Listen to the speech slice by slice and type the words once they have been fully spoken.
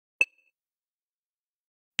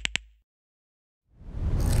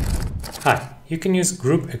Hi, you can use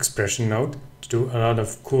group expression node to do a lot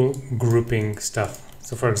of cool grouping stuff.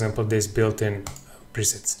 So for example, this built-in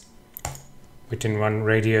presets within one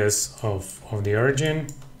radius of the origin.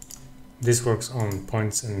 This works on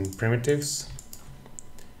points and primitives.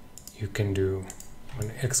 You can do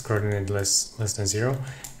an x coordinate less than 0.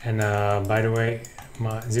 And by the way,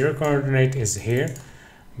 my 0 coordinate is here,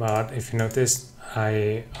 but if you notice,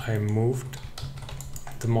 I moved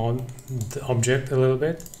the object a little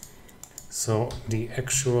bit. So the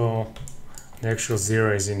actual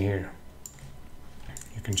 0 is in here.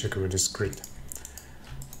 You can check it with this grid.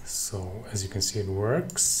 So as you can see, it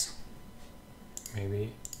works.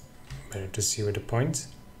 Maybe better to see with the points.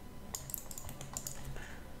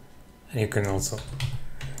 And you can also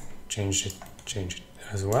change it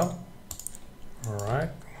as well. All right,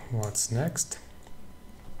 what's next?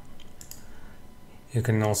 You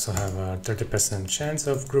can also have a 30% chance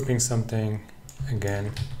of grouping something.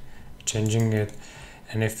 Again, changing it.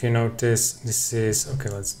 And if you notice, this is okay.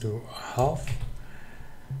 Let's do half.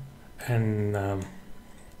 And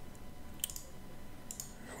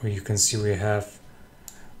you can see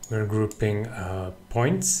we're grouping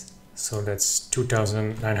points. So that's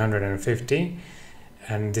 2,950,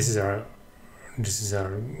 and this is our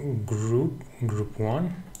group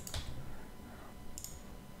 1,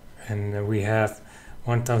 and we have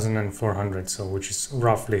 1,400, so which is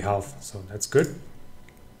roughly half, so that's good.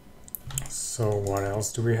 So what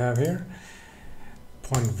else do we have here?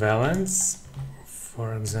 Point valence.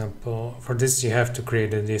 For example, for this you have to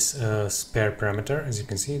create this spare parameter. As you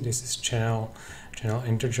can see, this is channel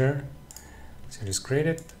integer. So just create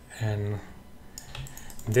it, and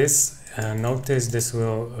this notice this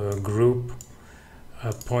will group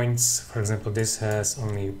points. For example, this has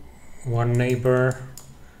only one neighbor.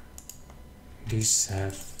 These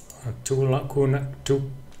have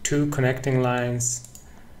two connecting lines,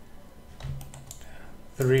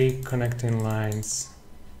 3 connecting lines,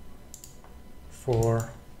 4,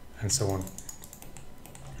 and so on.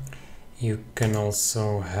 You can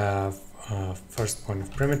also have a first point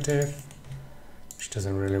of primitive, which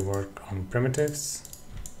doesn't really work on primitives.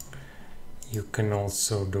 You can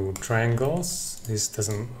also do triangles. This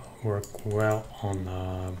doesn't work well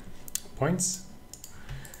on points.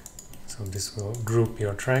 So this will group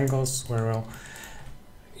your triangles very well.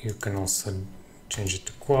 You can also change it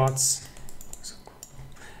to quads. So,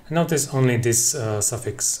 notice only this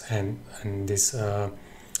suffix and this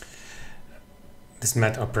this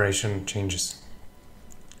mat operation changes.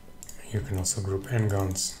 You can also group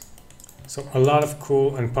ngons. So a lot of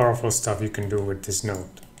cool and powerful stuff you can do with this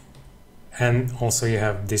node. And also you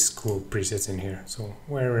have these cool presets in here. So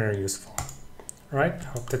very useful. Alright,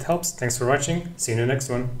 hope that helps. Thanks for watching. See you in the next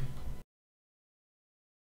one.